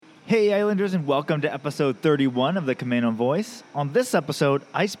Hey Islanders, and welcome to episode 31 of the Camano Voice. On this episode,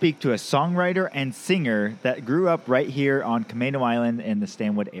 I speak to a songwriter and singer that grew up right here on Camano Island in the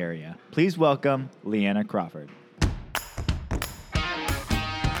Stanwood area. Please welcome Leanna Crawford.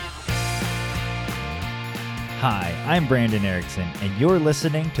 Hi, I'm Brandon Erickson, and you're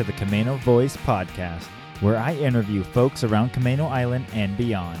listening to the Camano Voice podcast, where I interview folks around Camano Island and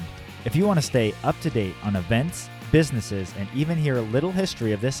beyond. If you want to stay up to date on events, businesses, and even hear a little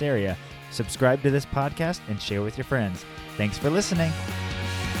history of this area, subscribe to this podcast and share with your friends. Thanks for listening.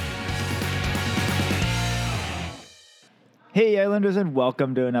 Hey Islanders, and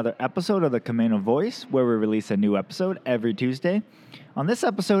welcome to another episode of the Camano Voice, where we release a new episode every Tuesday. On this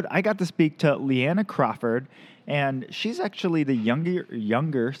episode, I got to speak to Leanna Crawford, and she's actually the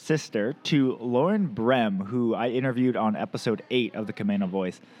younger sister to Lauren Brem, who I interviewed on episode 8 of the Camano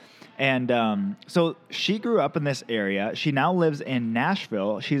Voice. And so she grew up in this area. She now lives in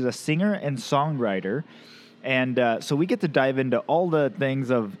Nashville. She's a singer and songwriter. And so we get to dive into all the things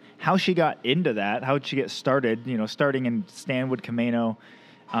of how she got into that, how she get started, starting in Stanwood, Camano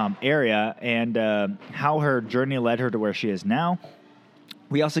area, and how her journey led her to where she is now.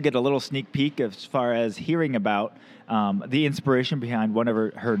 We also get a little sneak peek as far as hearing about the inspiration behind one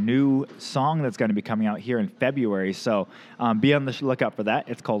of her new song that's going to be coming out here in February. So be on the lookout for that.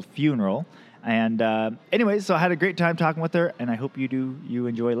 It's called Funeral. And anyways, so I had a great time talking with her, and I hope you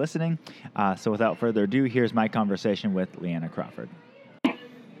enjoy listening. So without further ado, here's my conversation with Leanna Crawford.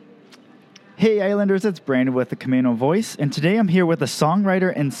 Hey Islanders, it's Brandon with the Camano Voice, and today I'm here with a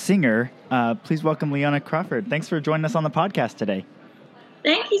songwriter and singer. Please welcome Leanna Crawford. Thanks for joining us on the podcast today.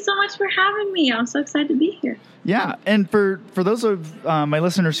 Thank you so much for having me. I'm so excited to be here. Yeah, and for those of my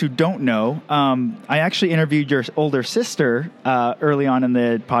listeners who don't know, I actually interviewed your older sister early on in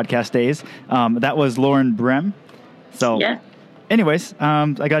the podcast days. That was Lauren Brem. So, yeah. Anyways,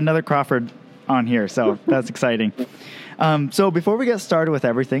 I got another Crawford on here, so that's exciting. So before we get started with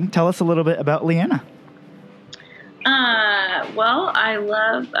everything, tell us a little bit about Leanna. Well, I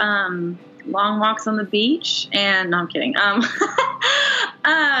love long walks on the beach, and no, I'm kidding. I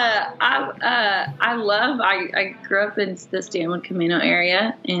grew up in the Stanwood Camano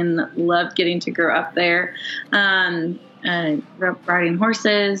area and loved getting to grow up there. I grew up riding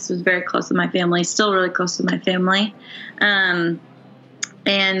horses, was very close to my family, still really close to my family. And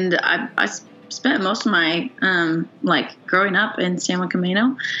I spent most of my, growing up in Stanwood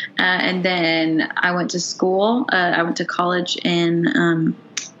Camano. And then I went to school. I went to college in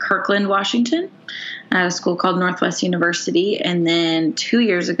Kirkland, Washington, at a school called Northwest University. And then 2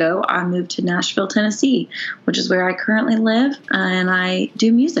 years ago, I moved to Nashville, Tennessee, which is where I currently live, and I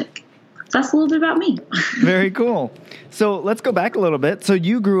do music. So that's a little bit about me. Very cool. So let's go back a little bit. So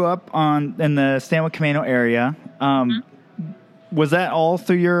you grew up in the Stanwood Camano area. Was that all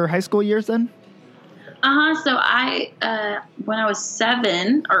through your high school years then? So when I was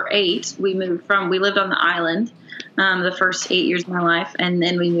 7 or 8, we lived on the island the first 8 years of my life, and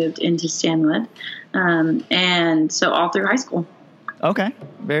then we moved into Stanwood. And so all through high school. Okay.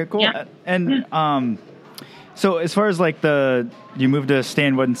 Very cool. Yeah. And, so as far as you moved to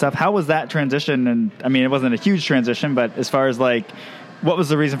Stanwood and stuff, how was that transition? And I mean, it wasn't a huge transition, but as far as what was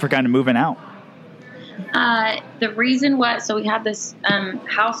the reason for kind of moving out? The reason was, so we had this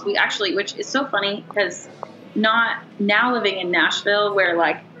house, which is so funny because not now living in Nashville where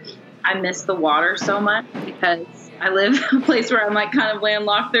I miss the water so much because I live in a place where I'm kind of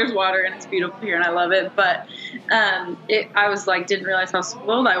landlocked. There's water and it's beautiful here and I love it. But I was didn't realize how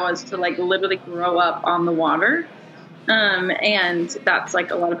spoiled I was to literally grow up on the water. And that's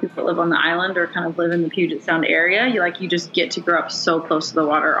a lot of people that live on the island or kind of live in the Puget Sound area. You just get to grow up so close to the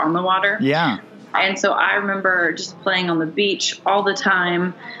water, on the water. Yeah. And so I remember just playing on the beach all the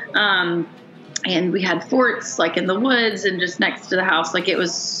time. And we had forts in the woods and just next to the house. It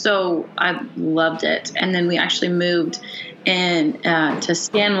was I loved it. And then we actually moved to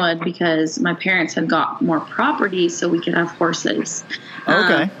Stanwood because my parents had got more property so we could have horses.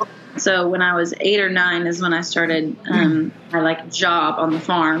 Okay. So when I was 8 or 9 is when I started my job on the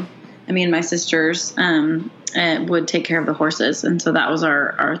farm. Me and my sisters would take care of the horses. And so that was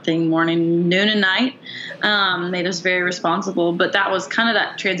our thing, morning, noon, and night. Made us very responsible. But that was kind of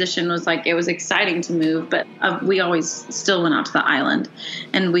that transition was it was exciting to move. But we always still went out to the island.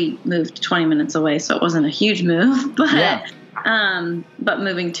 And we moved 20 minutes away, so it wasn't a huge move. But yeah. But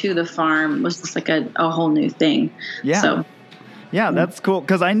moving to the farm was just a whole new thing. Yeah. So, yeah, that's cool.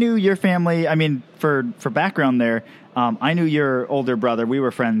 Because I knew your family, I mean, for background there, I knew your older brother. We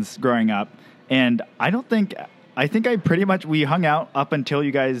were friends growing up. And I think we hung out up until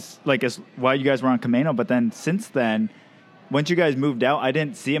you guys, while you guys were on Camano. But then since then, once you guys moved out, I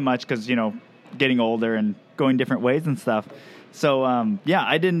didn't see him much because, getting older and going different ways and stuff. So, I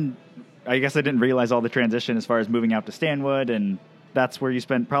guess I didn't realize all the transition as far as moving out to Stanwood, and that's where you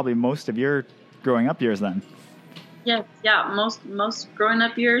spent probably most of your growing up years then. Yeah. Most growing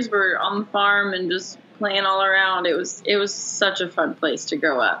up years were on the farm and just playing all around. It was such a fun place to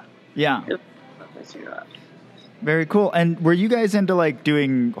grow up. Yeah. It was a fun place to grow up. Very cool. And were you guys into like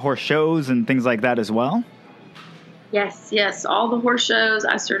doing horse shows and things like that as well? Yes. All the horse shows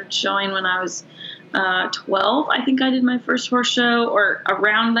I started showing when I was 12. I think I did my first horse show or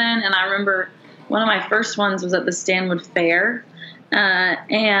around then. And I remember one of my first ones was at the Stanwood Fair.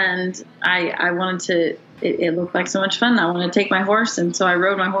 And I wanted to, it looked like so much fun. I wanted to take my horse. And so I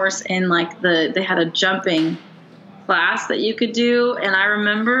rode my horse in like they had a jumping class that you could do. And I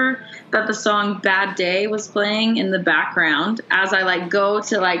remember that the song Bad Day was playing in the background as I like go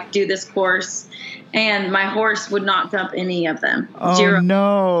to like do this course, and my horse would not jump any of them. Oh, 0.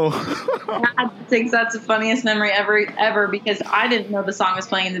 no. I think that's the funniest memory ever because I didn't know the song was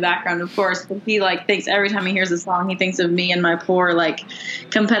playing in the background, of course, but he like thinks every time he hears the song, he thinks of me and my poor like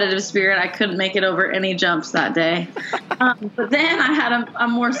competitive spirit. I couldn't make it over any jumps that day. But then I had a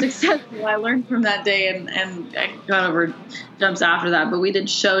more successful, I learned from that day and I got over jumps after that. But we did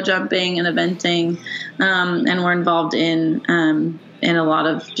show jumping and eventing, and we're involved in a lot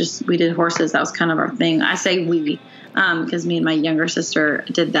of we did horses. That was kind of our thing. I say we, because me and my younger sister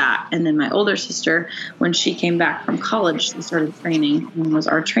did that. And then my older sister, when she came back from college, she started training and was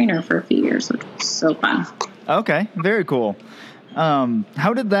our trainer for a few years, which was so fun. Okay. Very cool.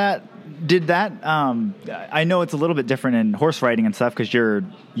 How did that, I know it's a little bit different in horse riding and stuff because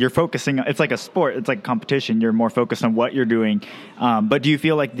you're focusing, it's like a sport, it's like a competition. You're more focused on what you're doing. But do you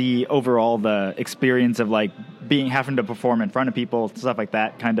feel like the experience of like having to perform in front of people, stuff like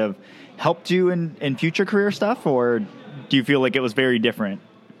that kind of helped you in future career stuff, or do you feel like it was very different?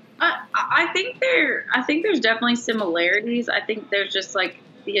 I think there's definitely similarities. I think there's just like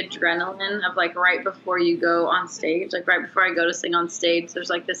the adrenaline of like right before you go on stage, like right before I go to sing on stage, there's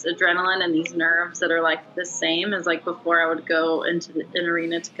like this adrenaline and these nerves that are like the same as like before I would go into an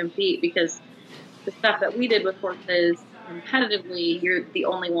arena to compete, because the stuff that we did with horses competitively, you're the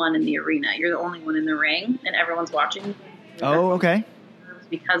only one in the arena, you're the only one in the ring, and everyone's watching you. Oh, okay.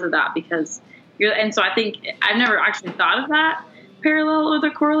 Because of that, and so I think I've never actually thought of that parallel or the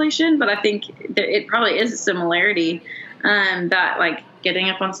correlation, but I think it probably is a similarity. That like getting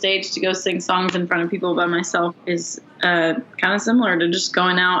up on stage to go sing songs in front of people by myself is kind of similar to just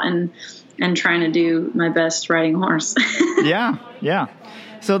going out and trying to do my best riding horse. Yeah.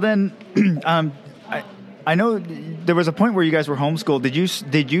 So then, I know there was a point where you guys were homeschooled. Did you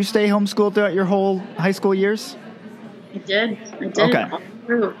stay homeschooled throughout your whole high school years? I did. Okay.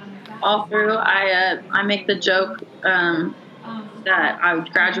 All through. I make the joke that I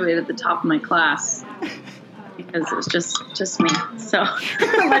would graduate at the top of my class because it was just me. So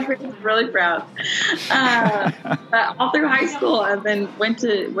my parents were really proud. But all through high school, and then went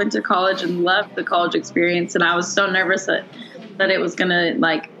to college and loved the college experience. And I was so nervous that it was gonna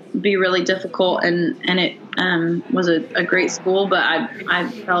like be really difficult, and it was a great school. But I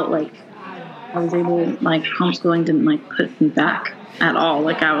felt like I was able, like homeschooling didn't like put me back at all.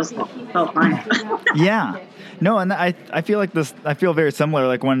 Like I felt fine. Yeah. No, and I feel like this. I feel very similar.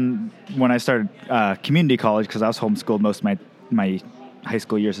 Like when I started community college, because I was homeschooled most of my high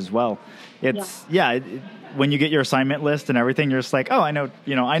school years as well. It's when you get your assignment list and everything, you're just like, oh, I know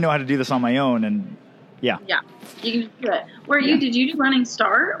how to do this on my own, and yeah, you can do it. Did you do Running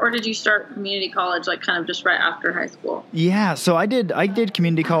Start, or did you start community college like kind of just right after high school? Yeah, so I did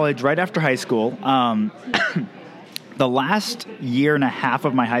community college right after high school. The last year and a half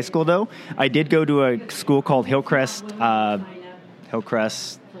of my high school, though, I did go to a school called Hillcrest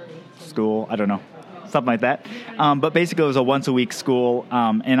School. I don't know, something like that. But basically, it was a once-a-week school,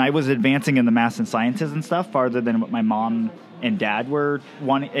 and I was advancing in the math and sciences and stuff farther than what my mom and dad were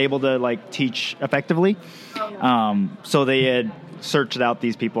able to like teach effectively. So they had searched out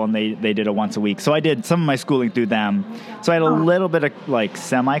these people, and they did a once a week. So I did some of my schooling through them. So I had a little bit of like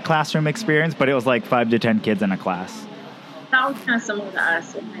semi-classroom experience, but it was like 5 to 10 kids in a class. That was kind of similar to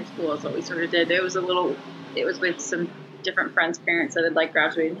us in high school is what we sort of did. It was with some different friends' parents that had like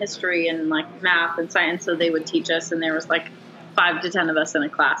graduated in history and like math and science. So they would teach us, and there was like 5 to 10 of us in a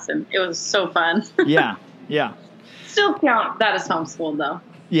class, and it was so fun. Yeah. Still count that as homeschooled though.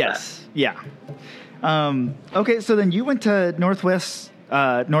 Yes. But. Yeah. Okay. So then you went to Northwest.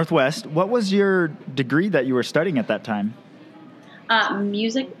 What was your degree that you were studying at that time?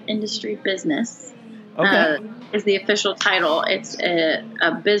 Music industry business. Okay. Is the official title. It's a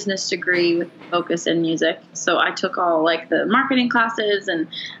business degree with focus in music. So I took all like the marketing classes, and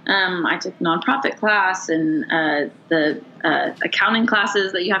I took nonprofit class, and the accounting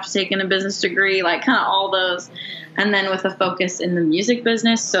classes that you have to take in a business degree, like kind of all those. And then with a focus in the music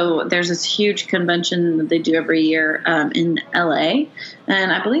business. So there's this huge convention that they do every year in LA.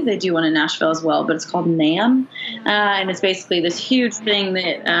 And I believe they do one in Nashville as well, but it's called NAMM. And it's basically this huge thing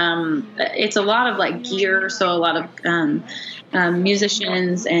that it's a lot of like gear. So a lot of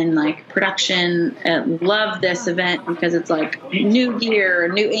musicians and like production love this event because it's like new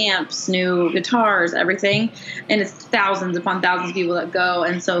gear, new amps, new guitars, everything. And it's thousands upon thousands of people that go.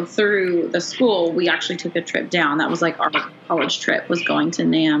 And so through the school, we actually took a trip down. That was like our college trip, was going to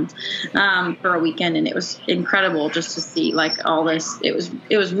NAMM for a weekend. And it was incredible just to see like all this. It was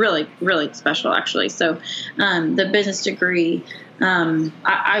really, really special actually. So the business degree,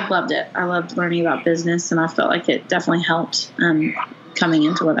 I loved it. I loved learning about business, and I felt like it definitely helped coming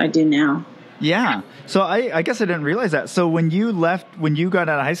into what I do now. Yeah. So I guess I didn't realize that. So when you got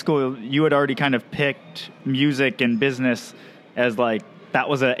out of high school, you had already kind of picked music and business as like, that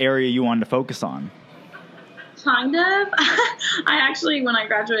was an area you wanted to focus on. Kind of. I actually, when I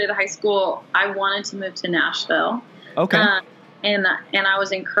graduated high school, I wanted to move to Nashville. Okay. And I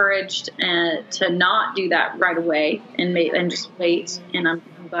was encouraged to not do that right away and just wait. And I'm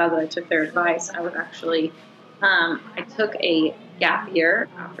glad that I took their advice. I was actually, I took a gap year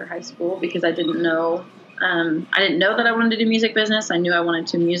after high school because I didn't know that I wanted to do music business. I knew I wanted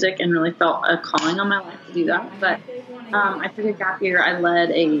to music and really felt a calling on my life to do that. But I took a gap year. I led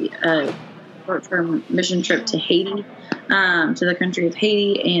a short-term mission trip to Haiti, to the country of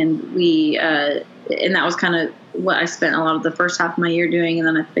Haiti, and and that was kind of what I spent a lot of the first half of my year doing. And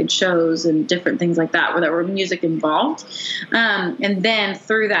then I played shows and different things like that where there were music involved. And then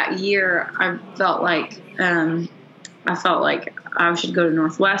through that year, I felt like I should go to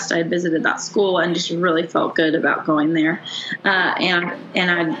Northwest. I had visited that school and just really felt good about going there. And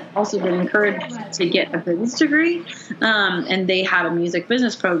I'd also been encouraged to get a business degree. And they had a music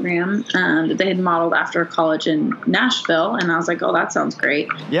business program that they had modeled after a college in Nashville. And I was like, oh, that sounds great.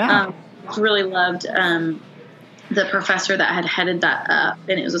 Yeah. Really loved the professor that had headed that up,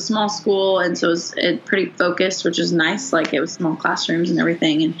 and it was a small school, and so it was pretty focused, which is nice. Like, it was small classrooms and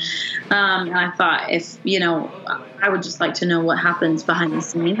everything, and I thought, if I would just like to know what happens behind the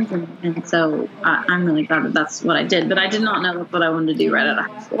scenes, and so I'm really glad that that's what I did. But I did not know that's what I wanted to do right out of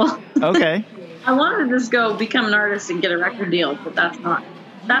high school. Okay. I wanted to just go become an artist and get a record deal, but that's not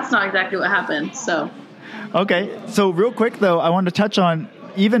exactly what happened. So. Okay. So real quick though, I wanted to touch on,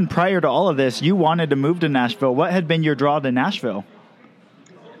 even prior to all of this, you wanted to move to Nashville. What had been your draw to Nashville?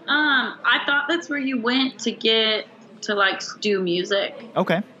 I thought that's where you went to get to like do music.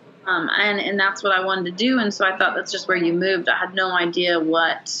 Okay. And that's what I wanted to do. And so I thought that's just where you moved. I had no idea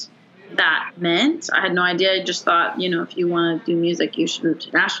what that meant. I had no idea. I just thought, if you want to do music, you should move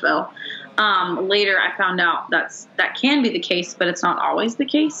to Nashville. Later, I found out that can be the case, but it's not always the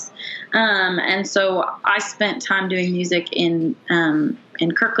case. And so I spent time doing music in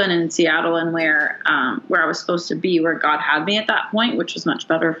Kirkland and in Seattle, and where I was supposed to be, where God had me at that point, which was much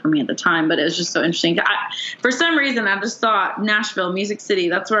better for me at the time. But it was just so interesting. For some reason, I just thought Nashville, Music City,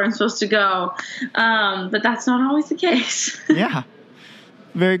 that's where I'm supposed to go. But that's not always the case. Yeah.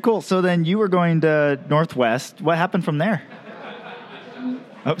 Very cool. So then you were going to Northwest. What happened from there?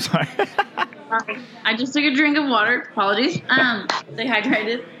 Oh, sorry. I just took a drink of water. Apologies. Stay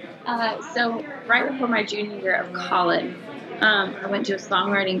hydrated. So right before my junior year of college, I went to a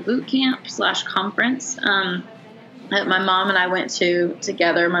songwriting boot camp / conference that my mom and I went to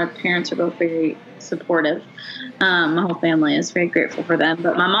together. My parents are both very supportive. My whole family is very grateful for them.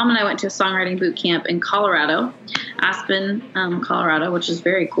 But my mom and I went to a songwriting boot camp in Colorado, Aspen, Colorado, which is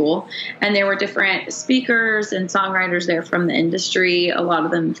very cool. And there were different speakers and songwriters there from the industry, a lot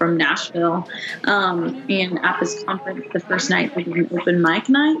of them from Nashville. And at this conference, the first night, we did an open mic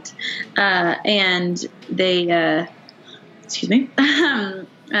night. And they, no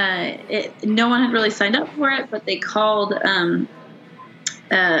one had really signed up for it, but they called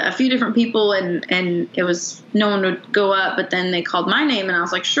a few different people, and it was, no one would go up, but then they called my name, and I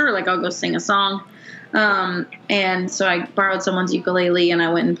was like, sure, like, I'll go sing a song. And so I borrowed someone's ukulele, and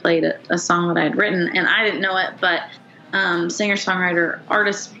I went and played a song that I had written, and I didn't know it, but singer-songwriter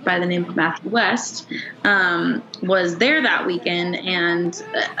artist by the name of Matthew West was there that weekend, and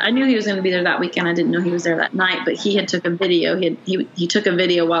I knew he was going to be there that weekend. I didn't know he was there that night, but he had took a video. He took a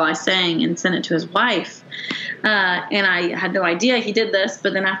video while I sang and sent it to his wife, And I had no idea he did this,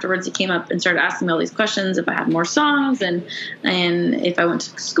 but then afterwards he came up and started asking me all these questions if I had more songs and if I went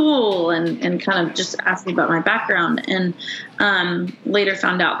to school and kind of just asked me about my background. And later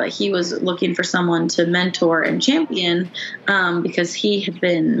found out that he was looking for someone to mentor and champion because he had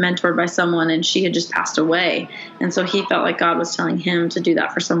been mentored by someone and she had just passed away. And so he felt like God was telling him to do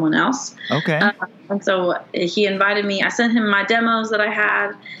that for someone else. Okay. And so he invited me. I sent him my demos that I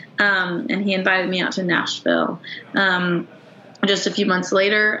had, and he invited me out to Nashville just a few months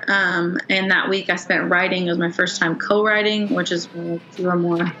later. And that week I spent writing. It was my first time co-writing, which is when 2 or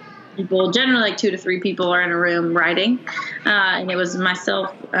more people, generally like 2 to 3 people are in a room writing. And it was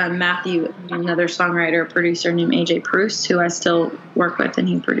myself, Matthew, and another songwriter, producer named AJ Pruce, who I still work with, and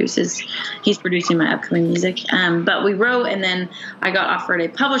he's producing my upcoming music. But we wrote, and then I got offered a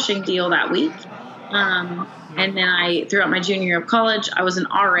publishing deal that week. And then throughout my junior year of college, I was an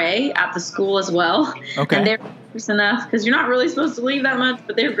RA at the school as well. Okay. And they were gracious enough, because you're not really supposed to leave that much,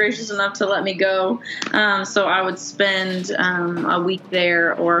 but they were gracious enough to let me go. So I would spend a week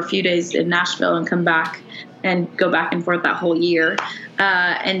there or a few days in Nashville and come back and go back and forth that whole year.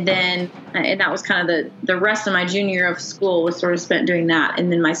 And that was kind of the rest of my junior year of school was sort of spent doing that.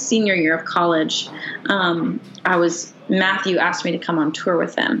 And then my senior year of college, Matthew asked me to come on tour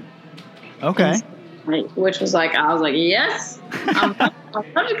with him. Okay. Which was like, I was like, yes, I'm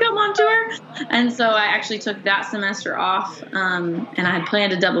love to come on tour. And so I actually took that semester off, and I had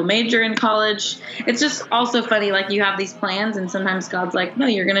planned a double major in college. It's just also funny, like you have these plans and sometimes God's like, no,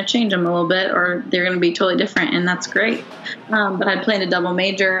 you're going to change them a little bit or they're going to be totally different, and that's great. But I planned a double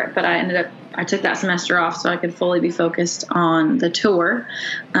major, but I took that semester off so I could fully be focused on the tour.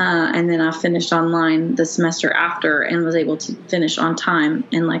 And then I finished online the semester after and was able to finish on time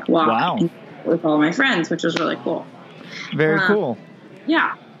and like walk with all my friends, which was really cool. Very cool.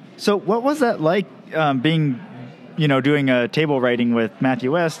 Yeah. So what was that like, being, doing a table writing with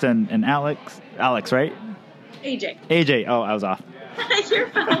Matthew West and Alex, right? AJ. Oh, I was off. You're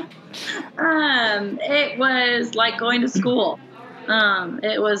fine. It was like going to school.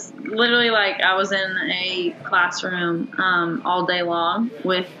 It was literally like I was in a classroom all day long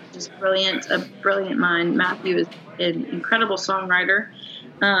with just a brilliant mind. Matthew is an incredible songwriter,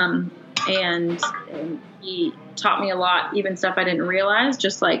 and he taught me a lot, even stuff I didn't realize.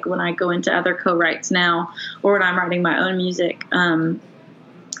 Just like when I go into other co-writes now, or when I'm writing my own music,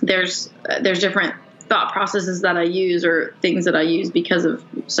 there's different thought processes that I use or things that I use because of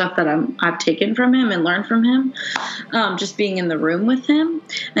stuff that I've taken from him and learned from him, just being in the room with him.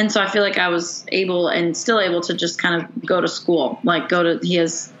 And so I feel like I was able and still able to just kind of go to school, he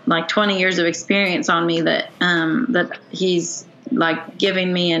has like 20 years of experience on me that he's like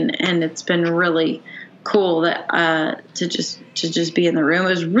giving me. And it's been really cool that to just be in the room. It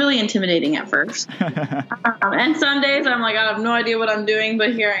was really intimidating at first, and some days I'm like, I have no idea what I'm doing,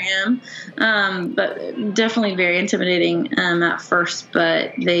 but here I am. But definitely very intimidating at first.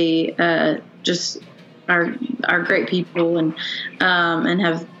 But they just are great people and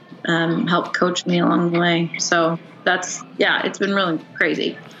have helped coach me along the way. So it's been really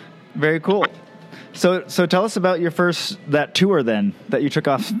crazy. Very cool. So tell us about that tour then that you took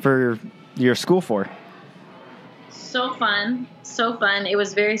off for your school for. So fun. It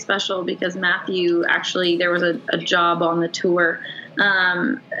was very special because Matthew, actually, there was a job on the tour.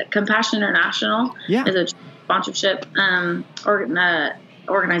 Compassion International is a sponsorship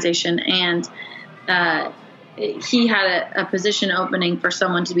organization, and he had a position opening for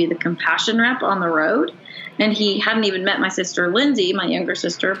someone to be the compassion rep on the road. And he hadn't even met my sister, Lindsay, my younger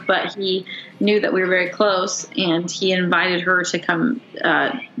sister, but he knew that we were very close, and he invited her to come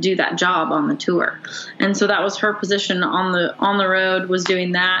do that job on the tour. And so that was her position on the road, was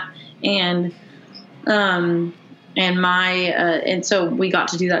doing that. And so we got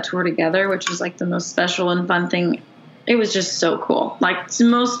to do that tour together, which was like the most special and fun thing. It was just so cool. Like, it's the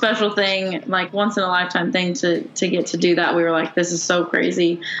most special thing, like once in a lifetime thing to get to do that. We were like, this is so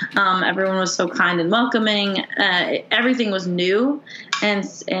crazy. Everyone was so kind and welcoming. Everything was new.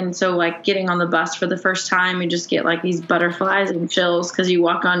 And so like getting on the bus for the first time, you just get like these butterflies and chills because you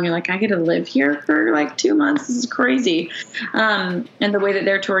walk on, you're like, I get to live here for like 2 months. This is crazy. And the way that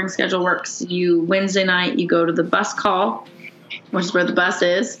their touring schedule works, Wednesday night, you go to the bus call, which is where the bus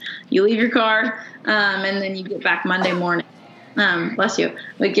is. You leave your car, and then you get back Monday morning. Bless you.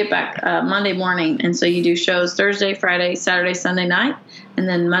 We get back Monday morning, and so you do shows Thursday, Friday, Saturday, Sunday night, and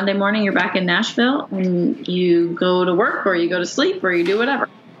then Monday morning you're back in Nashville, and you go to work or you go to sleep or you do whatever.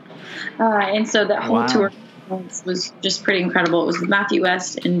 And so that whole tour was just pretty incredible. It was with Matthew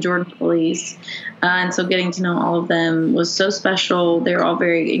West and Jordan Feliz. And so getting to know all of them was so special. They were all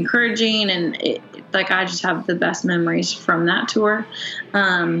very encouraging, and I just have the best memories from that tour.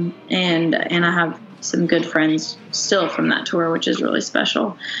 And I have some good friends still from that tour, which is really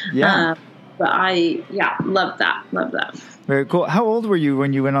special. Yeah. But love that. Love that. Very cool. How old were you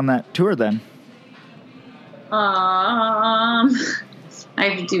when you went on that tour then? I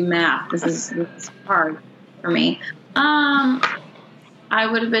have to do math. This is hard for me. I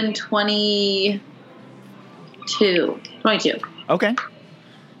would have been 22. Okay.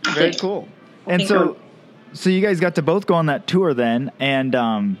 Very cool. And so you guys got to both go on that tour then,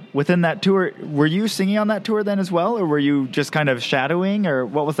 and within that tour, were you singing on that tour then as well, or were you just kind of shadowing, or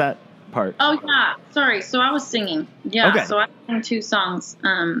what was that part? Oh, yeah. Sorry. So I was singing. Yeah. Okay. So I sang 2 songs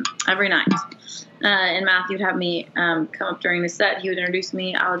every night. And Matthew would have me come up during the set. He would introduce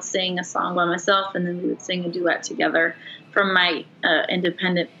me. I would sing a song by myself, and then we would sing a duet together from my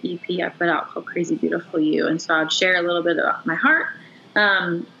independent EP I put out called Crazy Beautiful You. And so I'd share a little bit about my heart.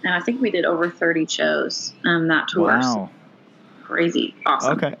 And I think we did over 30 shows that tour. Wow. So crazy.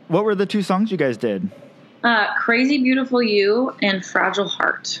 Awesome. Okay. What were the 2 songs you guys did? Crazy Beautiful You and Fragile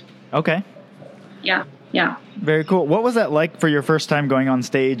Heart. Okay. Yeah. Very cool. What was that like for your first time going on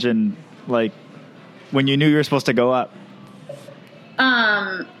stage and like when you knew you were supposed to go up?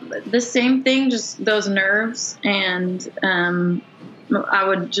 The same thing, just those nerves, and I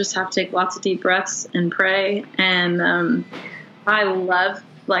would just have to take lots of deep breaths and pray. And I loved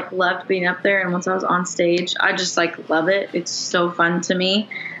being up there. And once I was on stage, I just love it. It's so fun to me.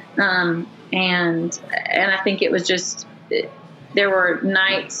 And I think it was just. There were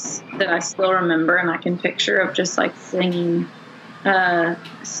nights that I still remember and I can picture of just singing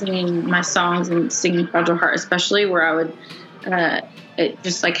my songs and singing Fragile Heart, especially where I would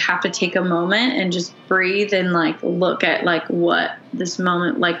just have to take a moment and just breathe and look at what this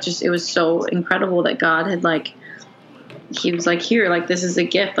moment, it was so incredible that God had he was here, this is a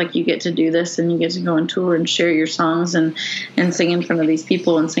gift, you get to do this and you get to go on tour and share your songs and sing in front of these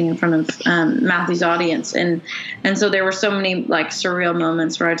people and sing in front of Matthew's audience. And so there were so many surreal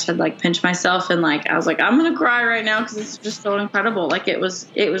moments where I just had pinch myself and I was I'm going to cry right now because it's just so incredible. It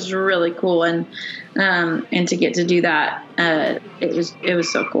was really cool. And to get to do that, it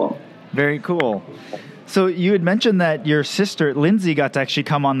was so cool. Very cool. So you had mentioned that your sister, Lindsay, got to actually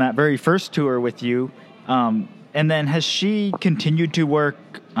come on that very first tour with you. And then has she continued to work?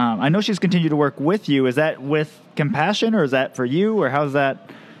 I know she's continued to work with you. Is that with Compassion, or is that for you, or how's that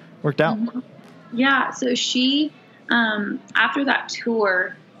worked out? Yeah. So she, after that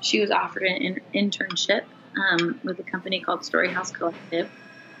tour, she was offered an internship with a company called Storyhouse Collective.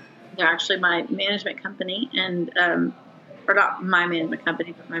 They're actually my management company, and or not my management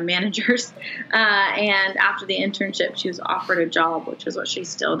company, but my managers. And after the internship, she was offered a job, which is what she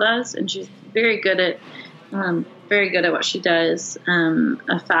still does, and she's very good at what she does,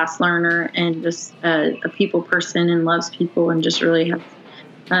 a fast learner and just a people person and loves people and just really has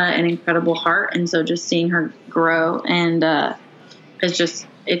an incredible heart. And so just seeing her grow and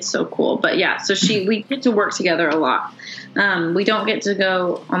it's so cool. But yeah, so we get to work together a lot. We don't get to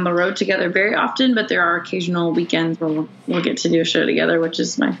go on the road together very often, but there are occasional weekends where we'll get to do a show together, which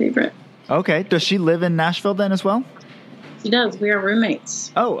is my favorite. Okay. Does she live in Nashville then as well? She does. We are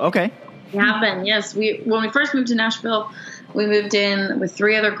roommates. Oh, okay. We have been, yes. When we first moved to Nashville, we moved in with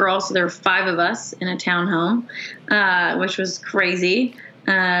 3 other girls, so there were 5 of us in a townhome, which was crazy,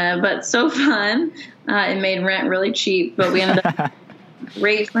 but so fun. It made rent really cheap, but we ended up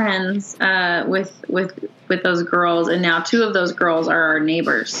great friends with those girls, and now 2 of those girls are our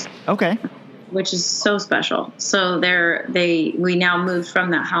neighbors. Okay. Which is so special. So we now moved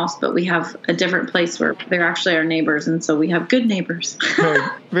from that house, but we have a different place where they're actually our neighbors, and so we have good neighbors. very,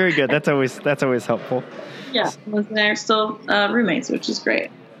 very good. That's always helpful. Yeah, and they're still roommates, which is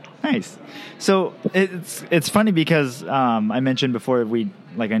great. Nice. So it's funny because I mentioned before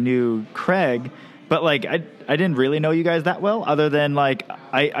I knew Craig, but I didn't really know you guys that well, other than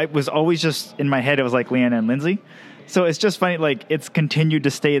I was always just in my head it was Leanna and Lindsay. So it's just funny it's continued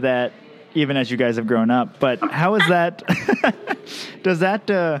to stay that. Even as you guys have grown up. But how is that? Does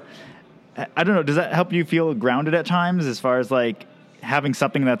that, I don't know, does that help you feel grounded at times as far as having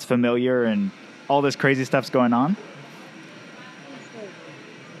something that's familiar and all this crazy stuff's going on?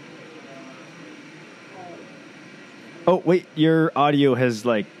 Oh, wait, your audio has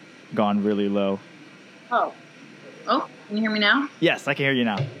gone really low. Oh, can you hear me now? Yes, I can hear you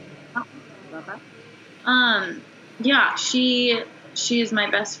now. Oh, love that. Yeah, she is my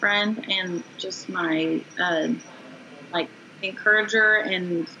best friend and just my encourage her,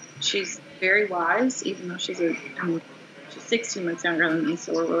 and she's very wise, even though she's 16 months younger than me,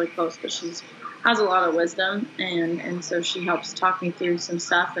 so we're really close, but she's has a lot of wisdom, and so she helps talk me through some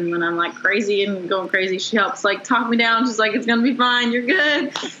stuff. And when I'm like crazy and going crazy, she helps like talk me down. She's like, it's gonna be fine, you're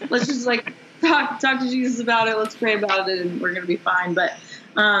good. Let's just like talk to Jesus about it. Let's pray about it, and we're gonna be fine. But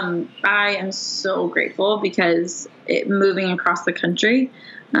I am so grateful because moving across the country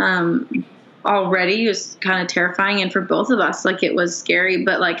already was kind of terrifying, and for both of us, like it was scary.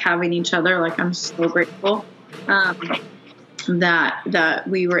 But like having each other, like I'm so grateful. That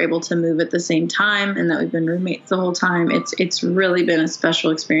we were able to move at the same time, and that we've been roommates the whole time. It's really been a special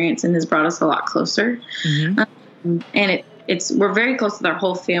experience and has brought us a lot closer. Mm-hmm. And we're very close with our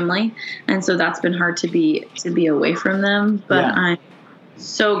whole family, and so that's been hard to be away from them. But yeah. I'm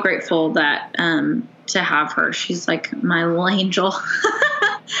so grateful that to have her. She's like my little angel.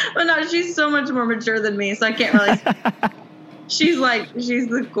 But no, she's so much more mature than me, so I can't really. She's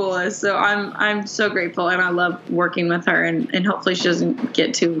the coolest. So I'm so grateful, and I love working with her, and hopefully she doesn't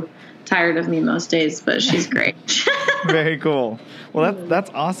get too tired of me most days, but she's great. Very cool. Well, that's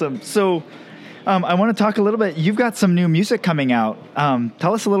awesome. So I want to talk a little bit. You've got some new music coming out.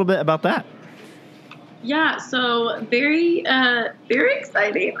 Tell us a little bit about that. Yeah, so very, very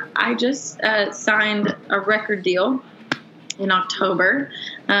exciting. I just signed a record deal in October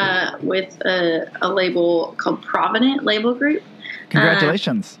with a label called Provident Label Group.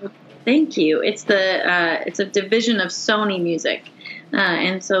 Congratulations. Thank you. It's a division of Sony Music.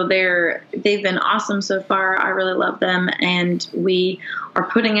 And so they've been awesome so far. I really love them. And I'm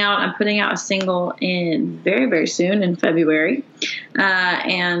putting out a single in very, very soon in February.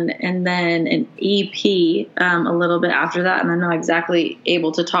 And then an EP a little bit after that. And I'm not exactly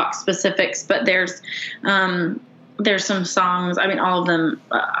able to talk specifics, but there's some songs. I mean, all of them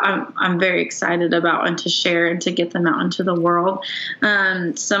I'm very excited about and to share and to get them out into the world.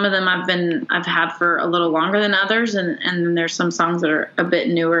 Some of them I've had for a little longer than others, and then there's some songs that are a bit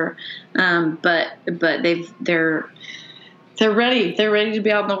newer. But they're ready. They're ready to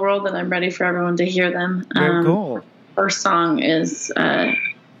be out in the world, and I'm ready for everyone to hear them. Very cool. First song is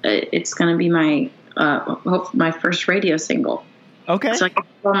it's going to be my first radio single. Okay. So I go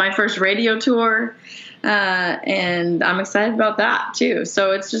on my first radio tour. And I'm excited about that too.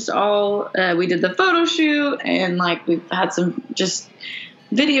 So it's just all, we did the photo shoot, and like we've had some just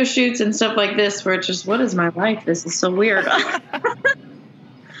video shoots and stuff like this where it's just, what is my life? This is so weird.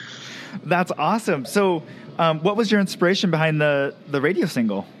 That's awesome. So, what was your inspiration behind the radio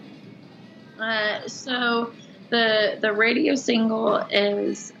single? So the radio single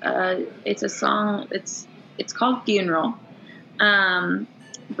is, it's a song, it's called Funeral.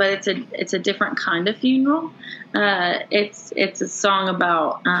 But it's a different kind of funeral. It's a song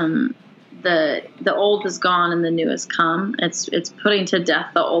about the old is gone and the new has come. It's putting to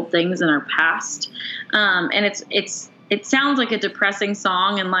death the old things in our past. And it sounds like a depressing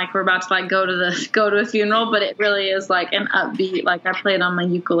song, and like we're about to like go to a funeral, but it really is like an upbeat. Like I play it on my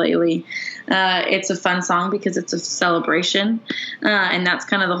ukulele. It's a fun song because it's a celebration, and that's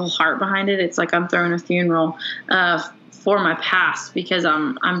kind of the whole heart behind it. It's like I'm throwing a funeral for my past, because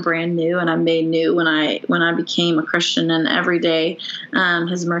I'm brand new and I'm made new when I became a Christian, and every day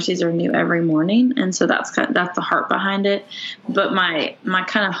His mercies are new every morning, and so that's the heart behind it. But my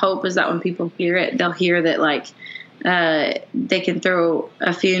kind of hope is that when people hear it, they'll hear that like they can throw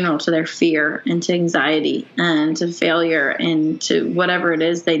a funeral to their fear and to anxiety and to failure and to whatever it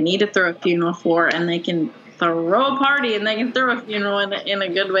is they need to throw a funeral for, and they can throw a party and they can throw a funeral in a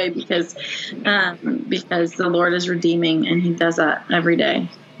good way because the Lord is redeeming, and He does that every day.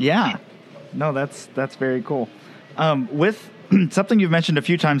 Yeah, no, that's very cool. With something you've mentioned a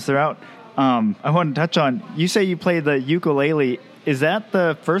few times throughout, I want to touch on. You say you play the ukulele. Is that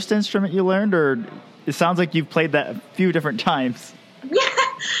the first instrument you learned, or it sounds like you've played that a few different times? Yeah.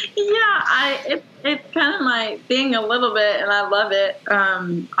 It's kind of my thing a little bit, and I love it.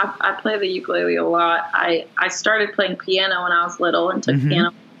 I play the ukulele a lot. I started playing piano when I was little and took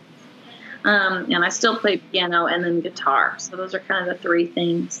piano. And I still play piano and then guitar. So those are kind of the three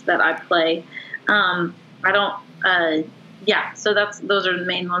things that I play. So those are the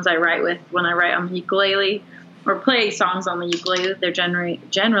main ones I write with when I write on the ukulele or play songs on the ukulele. They're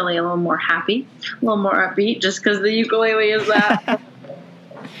generally a little more happy, a little more upbeat, just because the ukulele is that.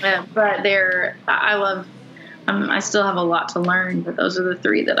 But I still have a lot to learn, but those are the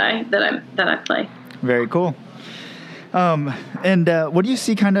three that I play. Very cool. And what do you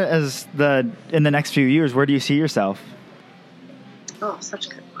see kind of as in the next few years? Where do you see yourself? Oh, such a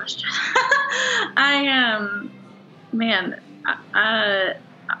good question.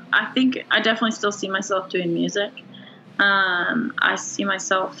 I think I definitely still see myself doing music. I see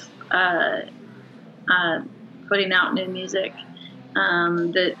myself putting out new music.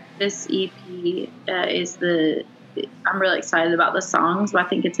 That this EP I'm really excited about the songs, but I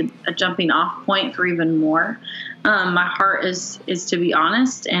think it's a jumping off point for even more. My heart is to be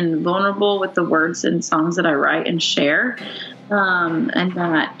honest and vulnerable with the words and songs that I write and share, and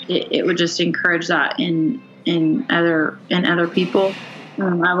that it would just encourage that in other people. I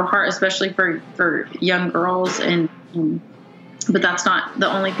have a heart, especially for young girls, but that's not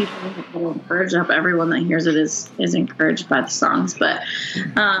the only people that will encourage. I hope everyone that hears it is encouraged by the songs. But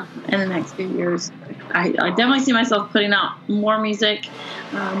in the next few years, I definitely see myself putting out more music.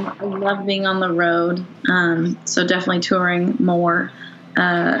 I love being on the road, so definitely touring more.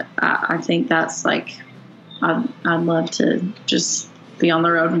 I think that's like I'd love to just be on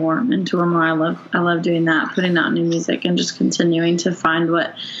the road more and tour more. I love doing that, putting out new music and just continuing to find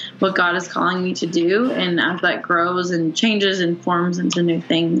what God is calling me to do. And as that grows and changes and forms into new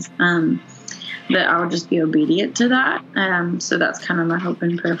things, that I would just be obedient to that. So that's kind of my hope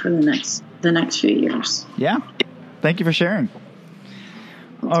and prayer for the next few years. Yeah. Thank you for sharing.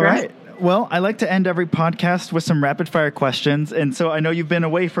 All right. Well, I like to end every podcast with some rapid fire questions. And so I know you've been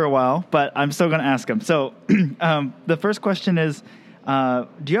away for a while, but I'm still going to ask them. So the first question is, do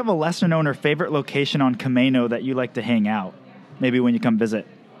you have a lesser known or favorite location on Camano that you like to hang out? Maybe when you come visit.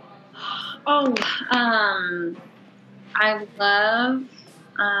 Oh, I love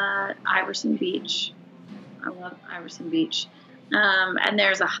Iverson Beach. I love Iverson Beach. And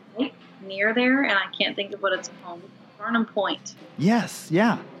there's a hike near there, and I can't think of what it's called. Farnham Point. Yes,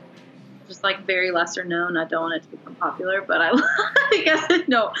 yeah. Just like very lesser known. I don't want it to become popular, but I guess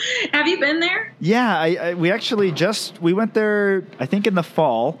no. Have you been there? Yeah, we actually we went there, I think in the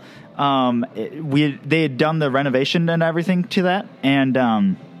fall. They had done the renovation and everything to that,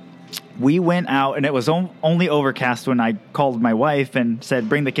 and we went out, and it was only overcast when I called my wife and said,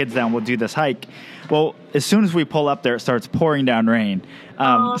 bring the kids down, we'll do this hike. Well, as soon as we pull up there, it starts pouring down rain.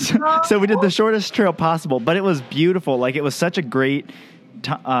 So we did the shortest trail possible, but it was beautiful. Like, it was such a great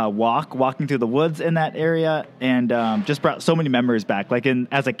walking through the woods in that area, and just brought so many memories back. Like,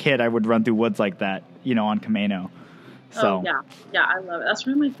 as a kid, I would run through woods like that, on Camano. So yeah, I love it. That's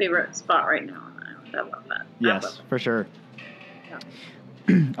really my favorite spot right now. I love that. Yes, for sure. Yeah.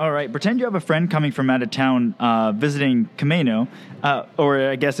 All right. Pretend you have a friend coming from out of town visiting Camano, or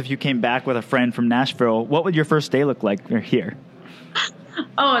I guess if you came back with a friend from Nashville, what would your first day look like here?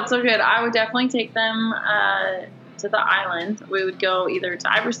 Oh, it's so good. I would definitely take them to the island. We would go either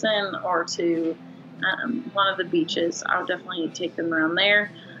to Iverson or to one of the beaches. I would definitely take them around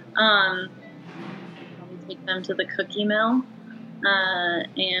there. I would take them to the cookie mill,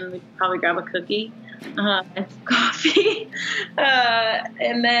 and we'd probably grab a cookie and some coffee.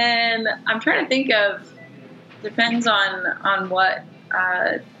 And then I'm trying to think of, depends on what,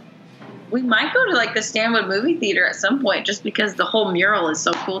 we might go to like the Stanwood movie theater at some point, just because the whole mural is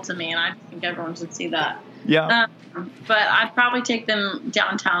so cool to me, and I think everyone should see that. Yeah. But I'd probably take them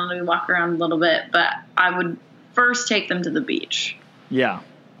downtown and we walk around a little bit, but I would first take them to the beach. Yeah.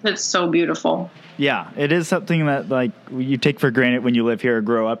 It's so beautiful. Yeah, it is something that like you take for granted when you live here or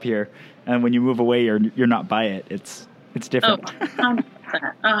grow up here, and when you move away, you're not by it. It's different.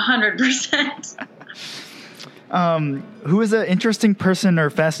 100%. Who is an interesting person or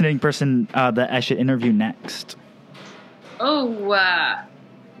fascinating person that I should interview next? Oh,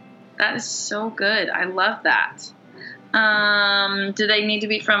 that is so good. I love that. Do they need to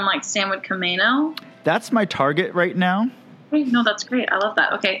be from like Stanwood Camano? That's my target right now. No, that's great. I love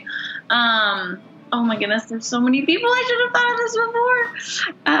that. Okay. Oh my goodness, there's so many people. I should have thought of this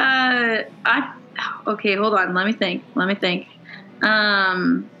before. Okay, hold on. Let me think.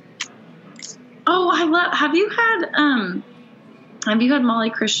 Have you had Molly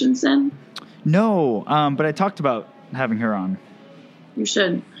Christensen? No, but I talked about having her on. You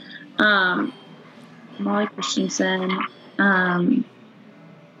should. Molly Christensen. I'm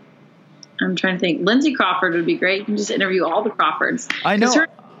trying to think. Lindsay Crawford would be great. You can just interview all the Crawfords. I know.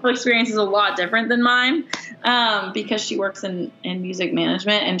 Her experience is a lot different than mine, because she works in music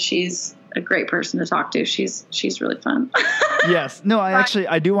management, and she's a great person to talk to. She's really fun. Yes. No,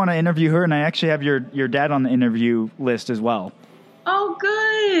 I do want to interview her, and I actually have your dad on the interview list as well. Oh,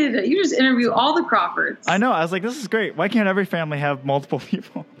 good. You just interview all the Crawfords. I know. I was like, this is great. Why can't every family have multiple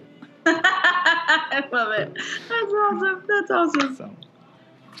people? I love it. That's awesome. So,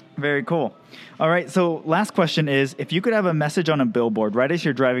 very cool. All right. So last question is, if you could have a message on a billboard right as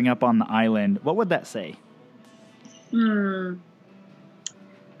you're driving up on the island, what would that say? I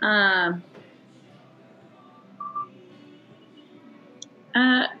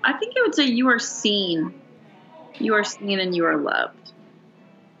think it would say you are seen. you are seen and you are loved.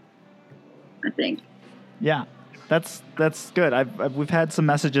 I think. Yeah, that's good. We've had some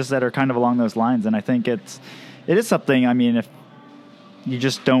messages that are kind of along those lines, and I think it is something. I mean, if you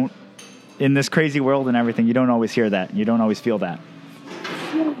just don't, in this crazy world and everything, you don't always hear that. You don't always feel that.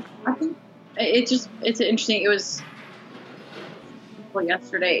 Yeah, I think it's interesting. It was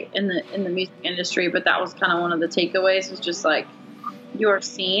yesterday in the music industry, but that was kind of one of the takeaways. Was just like, you are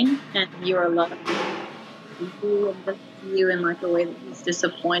seen and you are loved. You in like a way that he's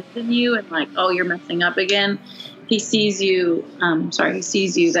disappointed in you and like, oh, you're messing up again. He sees you. He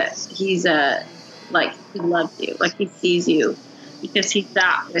sees you that he's like he loves you. Like he sees you because he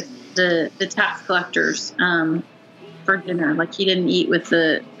sat with the tax collectors for dinner. Like he didn't eat with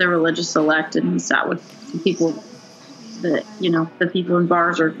the religious elect, and he sat with some people that the people in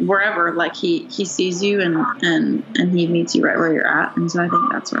bars or wherever. Like he sees you and he meets you right where you're at. And so I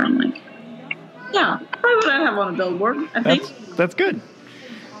think that's where I'm like, yeah, why would I have on a billboard? I think that's good.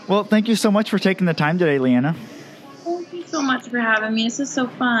 Well, thank you so much for taking the time today, Leanna. Thank you so much for having me. This is so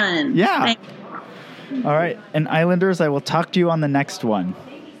fun. Yeah. All right. And Islanders, I will talk to you on the next one.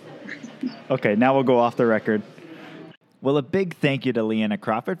 Okay, now we'll go off the record. Well, a big thank you to Leanna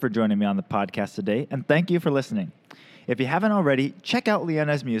Crawford for joining me on the podcast today, and thank you for listening. If you haven't already, check out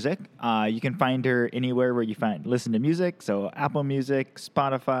Leanna's music. You can find her anywhere where you listen to music, so Apple Music,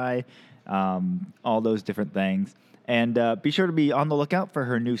 Spotify, all those different things. And be sure to be on the lookout for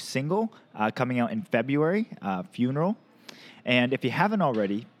her new single coming out in February, Funeral. And if you haven't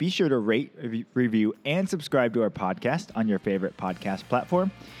already, be sure to rate, review, and subscribe to our podcast on your favorite podcast platform.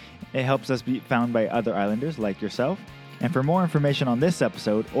 It helps us be found by other Islanders like yourself. And for more information on this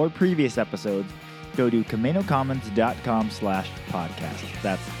episode or previous episodes, go to CaminoCommons.com/podcast.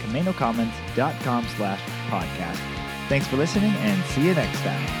 That's CaminoCommons.com/podcast. Thanks for listening, and see you next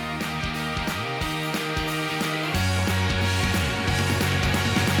time.